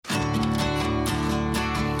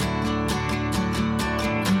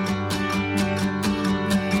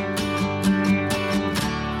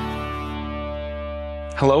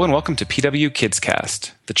Hello and welcome to PW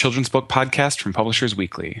KidsCast, the children's book podcast from Publishers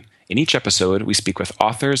Weekly. In each episode, we speak with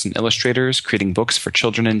authors and illustrators creating books for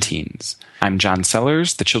children and teens. I'm John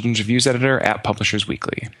Sellers, the children's reviews editor at Publishers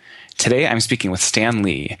Weekly. Today, I'm speaking with Stan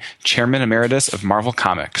Lee, chairman emeritus of Marvel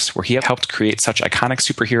Comics, where he helped create such iconic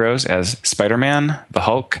superheroes as Spider-Man, the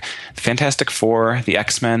Hulk, the Fantastic Four, the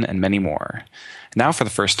X-Men, and many more. Now, for the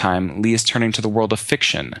first time, Lee is turning to the world of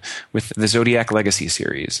fiction with the Zodiac Legacy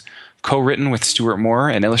series, co-written with Stuart Moore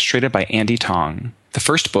and illustrated by Andy Tong. The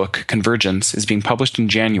first book, Convergence, is being published in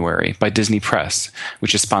January by Disney Press,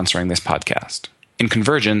 which is sponsoring this podcast. In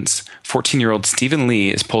Convergence, 14-year-old Stephen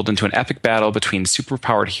Lee is pulled into an epic battle between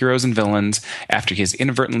superpowered heroes and villains after he is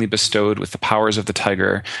inadvertently bestowed with the powers of the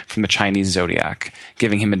tiger from the Chinese zodiac,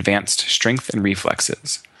 giving him advanced strength and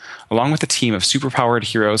reflexes. Along with a team of superpowered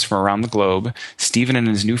heroes from around the globe, Stephen and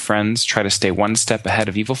his new friends try to stay one step ahead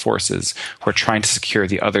of evil forces who are trying to secure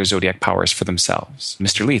the other zodiac powers for themselves.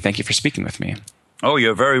 Mr. Lee, thank you for speaking with me. Oh,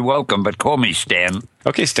 you're very welcome, but call me Stan.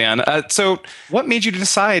 Okay, Stan. So what made you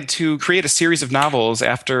decide to create a series of novels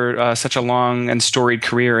after such a long and storied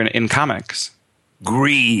career in comics?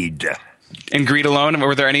 Greed. And greed alone?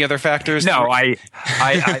 Were there any other factors? No,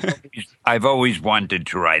 I've always wanted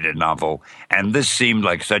to write a novel, and this seemed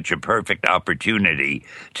like such a perfect opportunity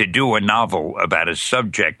to do a novel about a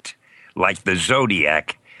subject like the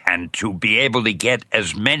Zodiac and to be able to get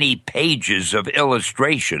as many pages of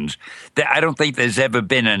illustrations. I don't think there's ever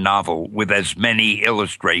been a novel with as many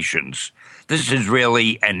illustrations. This is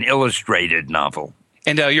really an illustrated novel.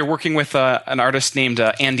 And you're working with an artist named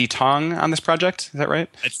Andy Tong on this project, is that right?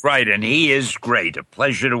 That's right, and he is great. A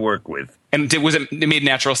pleasure to work with. And it made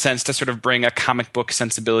natural sense to sort of bring a comic book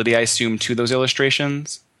sensibility, I assume, to those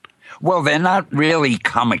illustrations? Well, they're not really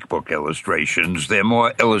comic book illustrations. They're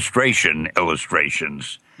more illustrations.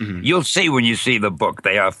 Mm-hmm. You'll see when you see the book.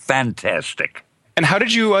 They are fantastic. And how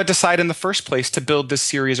did you decide in the first place to build this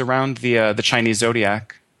series around the Chinese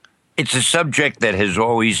zodiac? It's a subject that has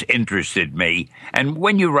always interested me. And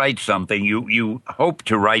when you write something, you hope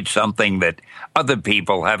to write something that other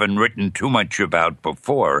people haven't written too much about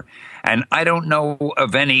before. And I don't know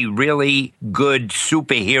of any really good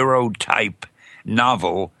superhero-type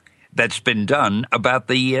novel that's been done about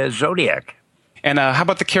the Zodiac. And how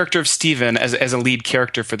about the character of Stephen as a lead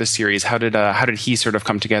character for the series? How did he sort of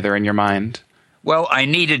come together in your mind? Well, I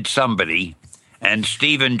needed somebody, and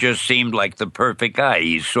Stephen just seemed like the perfect guy.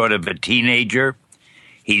 He's sort of a teenager.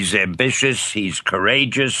 He's ambitious. He's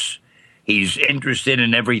courageous. He's interested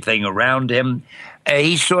in everything around him.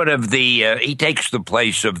 He's sort of he takes the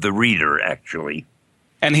place of the reader, actually.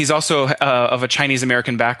 And he's also of a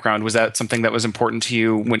Chinese-American background. Was that something that was important to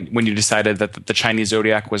you when you decided that the Chinese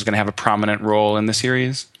zodiac was going to have a prominent role in the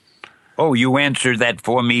series? Oh, you answered that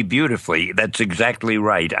for me beautifully. That's exactly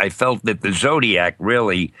right. I felt that the zodiac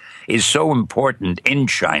really is so important in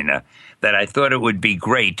China that I thought it would be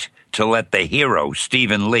great to let the hero,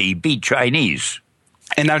 Stephen Lee, be Chinese.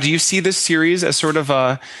 And now, do you see this series as sort of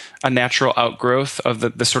a natural outgrowth of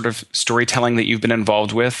the sort of storytelling that you've been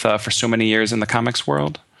involved with for so many years in the comics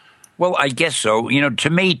world? Well, I guess so. To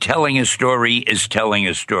me, telling a story is telling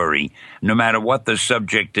a story. No matter what the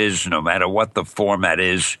subject is, no matter what the format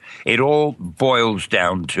is, it all boils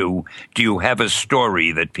down to, do you have a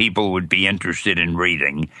story that people would be interested in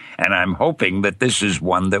reading? And I'm hoping that this is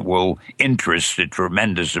one that will interest a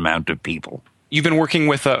tremendous amount of people. You've been working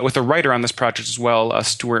with a writer on this project as well,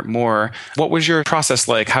 Stuart Moore. What was your process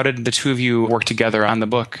like? How did the two of you work together on the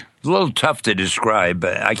book? It's a little tough to describe.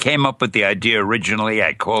 I came up with the idea originally.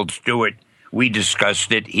 I called Stuart. We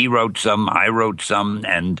discussed it. He wrote some, I wrote some,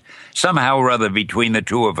 and somehow or other between the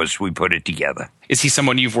two of us, we put it together. Is he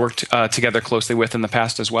someone you've worked together closely with in the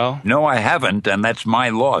past as well? No, I haven't, and that's my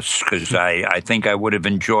loss, because I think I would have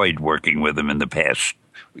enjoyed working with him in the past.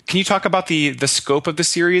 Can you talk about the scope of the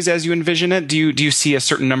series as you envision it? Do you see a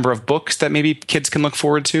certain number of books that maybe kids can look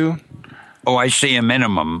forward to? Oh, I see a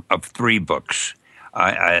minimum of 3 books.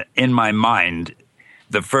 In my mind,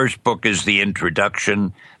 the first book is the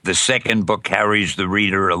introduction, the second book carries the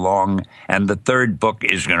reader along, and the third book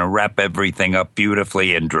is going to wrap everything up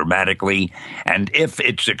beautifully and dramatically. And if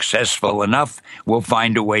it's successful enough, we'll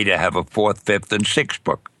find a way to have a 4th, 5th, and 6th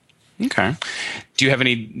book. Okay. Do you have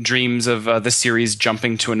any dreams of this series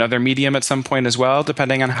jumping to another medium at some point as well,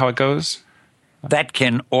 depending on how it goes? That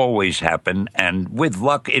can always happen, and with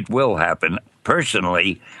luck, it will happen.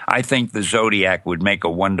 Personally, I think the Zodiac would make a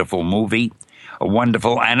wonderful movie, a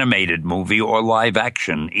wonderful animated movie, or live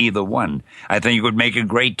action, either one. I think it would make a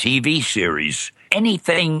great TV series.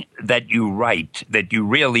 Anything that you write that you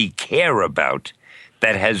really care about,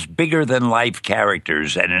 that has bigger-than-life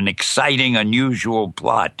characters and an exciting, unusual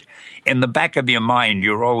plot, in the back of your mind,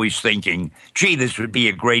 you're always thinking, gee, this would be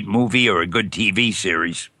a great movie or a good TV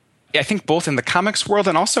series. I think both in the comics world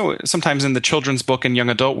and also sometimes in the children's book and young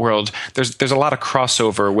adult world, there's a lot of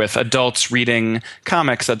crossover with adults reading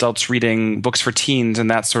comics, adults reading books for teens, and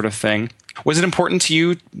that sort of thing. Was it important to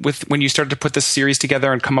you when you started to put this series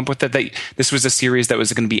together and come up with it that this was a series that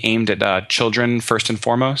was going to be aimed at children first and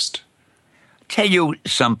foremost? Tell you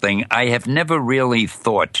something, I have never really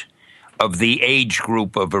thought of the age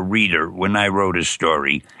group of a reader when I wrote a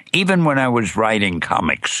story. Even when I was writing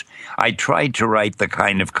comics, I tried to write the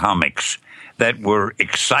kind of comics that were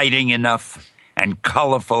exciting enough and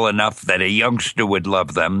colorful enough that a youngster would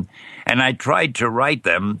love them. And I tried to write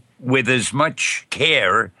them with as much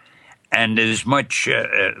care and as much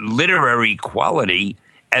literary quality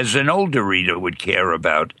as an older reader would care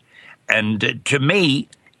about. And to me,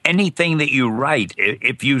 anything that you write,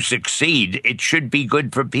 if you succeed, it should be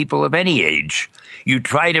good for people of any age. You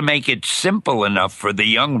try to make it simple enough for the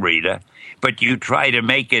young reader, but you try to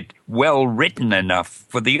make it well written enough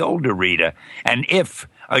for the older reader. And if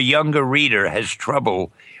a younger reader has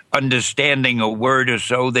trouble understanding a word or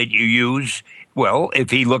so that you use, well,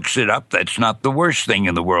 if he looks it up, that's not the worst thing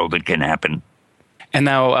in the world that can happen. And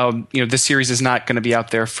now, this series is not going to be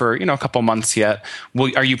out there for, a couple months yet.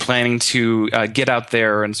 Are you planning to get out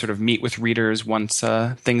there and sort of meet with readers once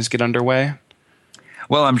things get underway?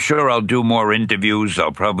 Well, I'm sure I'll do more interviews.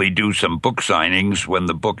 I'll probably do some book signings when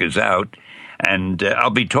the book is out. And I'll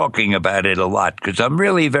be talking about it a lot because I'm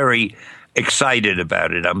really very excited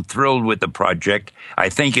about it. I'm thrilled with the project. I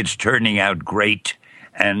think it's turning out great.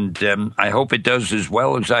 And I hope it does as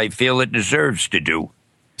well as I feel it deserves to do.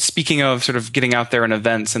 Speaking of sort of getting out there in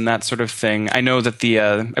events and that sort of thing, I know that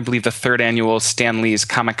I believe the third annual Stan Lee's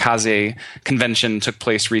Kamikaze convention took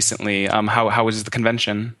place recently. How was the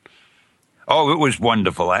convention? Oh, it was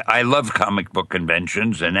wonderful. I love comic book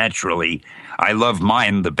conventions, and naturally, I love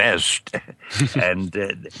mine the best. And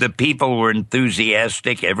the people were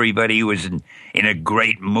enthusiastic. Everybody was in a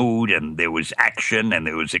great mood, and there was action, and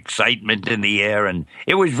there was excitement in the air, and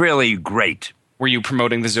it was really great. Were you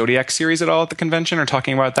promoting the Zodiac series at all at the convention or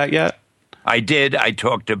talking about that yet? I did. I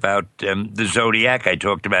talked about the Zodiac. I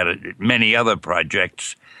talked about many other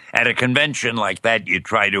projects. At a convention like that, you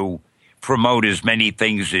try to promote as many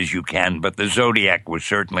things as you can, but the Zodiac was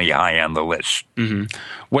certainly high on the list. Mm-hmm.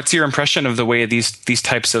 What's your impression of the way these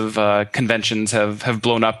types of conventions have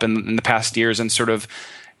blown up in the past years and sort of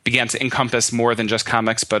began to encompass more than just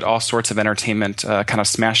comics, but all sorts of entertainment kind of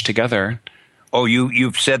smashed together? Oh,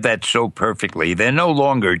 you've said that so perfectly. They're no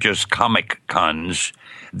longer just comic cons.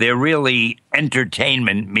 They're really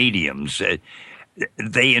entertainment mediums.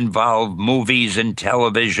 They involve movies and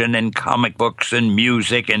television and comic books and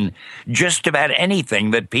music and just about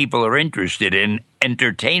anything that people are interested in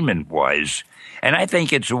entertainment-wise. And I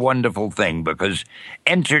think it's a wonderful thing because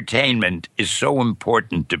entertainment is so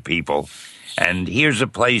important to people. And here's a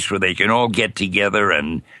place where they can all get together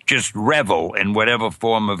and just revel in whatever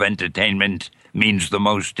form of entertainment means the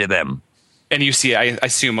most to them. And you see, I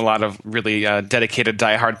assume, a lot of really dedicated,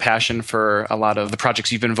 diehard passion for a lot of the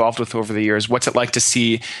projects you've been involved with over the years. What's it like to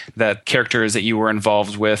see that characters that you were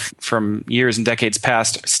involved with from years and decades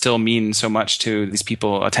past still mean so much to these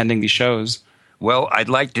people attending these shows? Well, I'd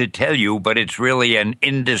like to tell you, but it's really an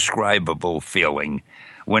indescribable feeling.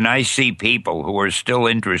 When I see people who are still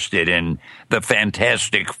interested in the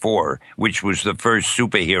Fantastic Four, which was the first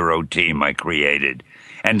superhero team I created,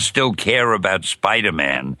 and still care about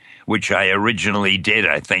Spider-Man, which I originally did,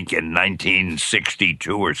 I think, in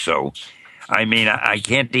 1962 or so. I mean, I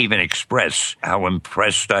can't even express how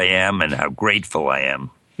impressed I am and how grateful I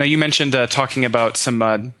am. Now, you mentioned talking about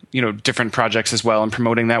some, different projects as well and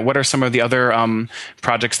promoting that. What are some of the other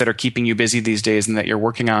projects that are keeping you busy these days and that you're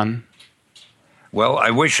working on? Well,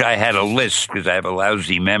 I wish I had a list because I have a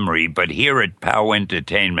lousy memory, but here at POW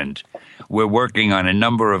Entertainment, we're working on a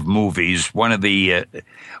number of movies. One of the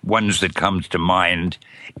ones that comes to mind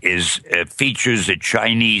features a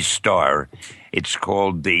Chinese star. It's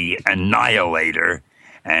called The Annihilator,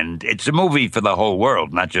 and it's a movie for the whole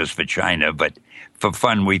world, not just for China, but for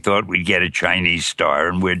fun we thought we'd get a Chinese star,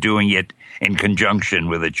 and we're doing it in conjunction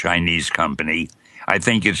with a Chinese company. I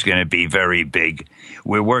think it's going to be very big.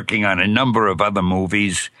 We're working on a number of other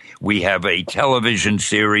movies. We have a television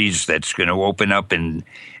series that's going to open up in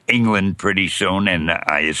England pretty soon, and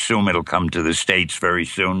I assume it'll come to the States very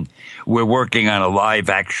soon. We're working on a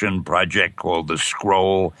live-action project called The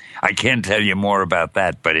Scroll. I can't tell you more about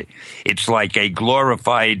that, but it's like a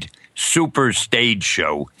glorified super stage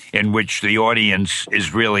show in which the audience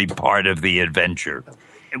is really part of the adventure.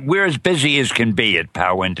 We're as busy as can be at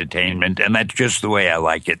POW Entertainment, and that's just the way I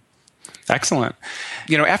like it. Excellent.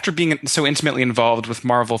 After being so intimately involved with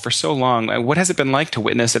Marvel for so long, what has it been like to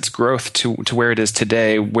witness its growth to where it is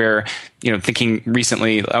today, where, thinking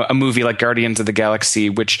recently, a movie like Guardians of the Galaxy,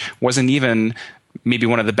 which wasn't even maybe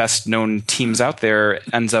one of the best known teams out there,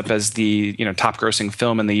 ends up as the, top grossing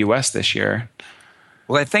film in the US this year?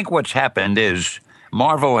 Well, I think what's happened is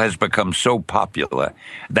Marvel has become so popular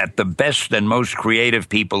that the best and most creative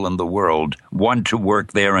people in the world want to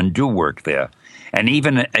work there and do work there. And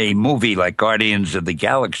even a movie like Guardians of the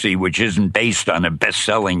Galaxy, which isn't based on a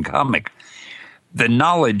best-selling comic, the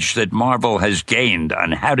knowledge that Marvel has gained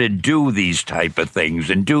on how to do these type of things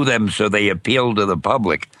and do them so they appeal to the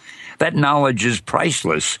public, that knowledge is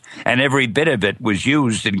priceless. And every bit of it was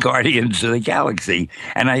used in Guardians of the Galaxy.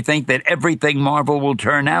 And I think that everything Marvel will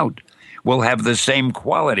turn out will have the same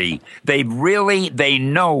quality. They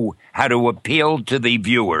know how to appeal to the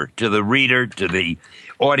viewer, to the reader, to the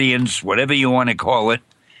audience, whatever you want to call it.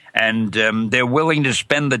 And they're willing to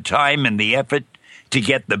spend the time and the effort to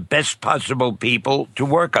get the best possible people to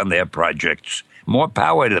work on their projects. More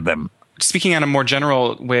power to them. Speaking on a more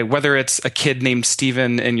general way, whether it's a kid named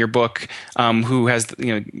Steven in your book who has,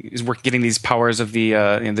 is getting these powers of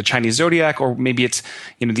the Chinese zodiac, or maybe it's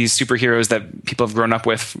these superheroes that people have grown up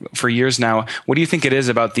with for years now. What do you think it is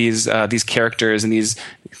about these characters and these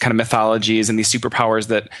kind of mythologies and these superpowers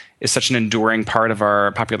that is such an enduring part of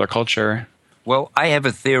our popular culture? Well, I have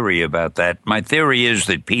a theory about that. My theory is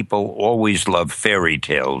that people always love fairy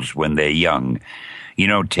tales when they're young.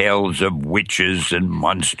 Tales of witches and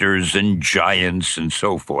monsters and giants and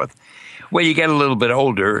so forth. When you get a little bit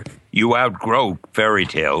older, you outgrow fairy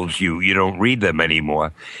tales. You don't read them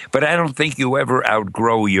anymore. But I don't think you ever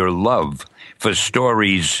outgrow your love for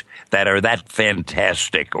stories that are that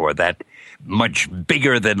fantastic or that much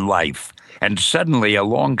bigger than life. And suddenly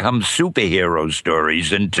along come superhero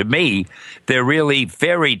stories, and to me, they're really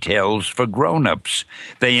fairy tales for grown-ups.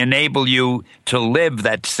 They enable you to live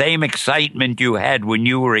that same excitement you had when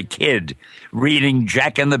you were a kid, reading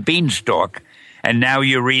Jack and the Beanstalk, and now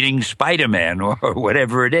you're reading Spider-Man or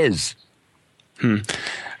whatever it is.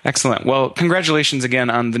 Excellent. Well, congratulations again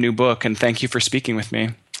on the new book, and thank you for speaking with me.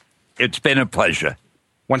 It's been a pleasure.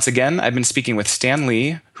 Once again, I've been speaking with Stan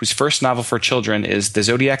Lee, whose first novel for children is The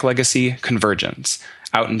Zodiac Legacy: Convergence,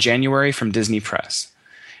 out in January from Disney Press.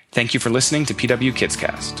 Thank you for listening to PW Kids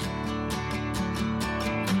Cast.